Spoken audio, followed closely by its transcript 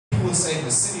People are saying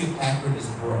the city of Akron is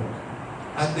broke.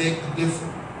 I beg to differ.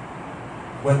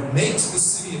 What makes the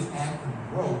city of Akron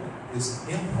broke is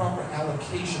improper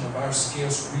allocation of our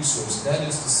scarce resource. That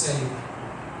is to say,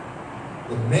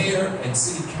 the mayor and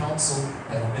city council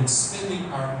have been spending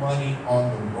our money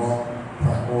on the wrong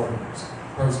priorities.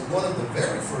 One of the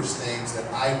very first things that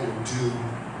I will do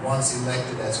once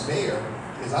elected as mayor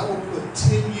is I will put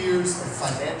 10 years of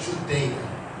financial data,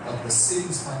 of the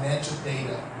city's financial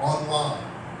data, online.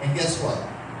 And guess what?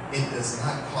 It does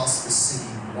not cost the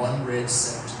city one red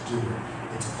cent to do it.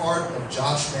 It's part of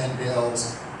Josh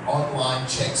Mandel's online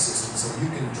check system, so you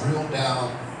can drill down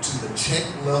to the check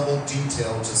level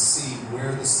detail to see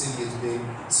where the city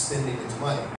is spending its money.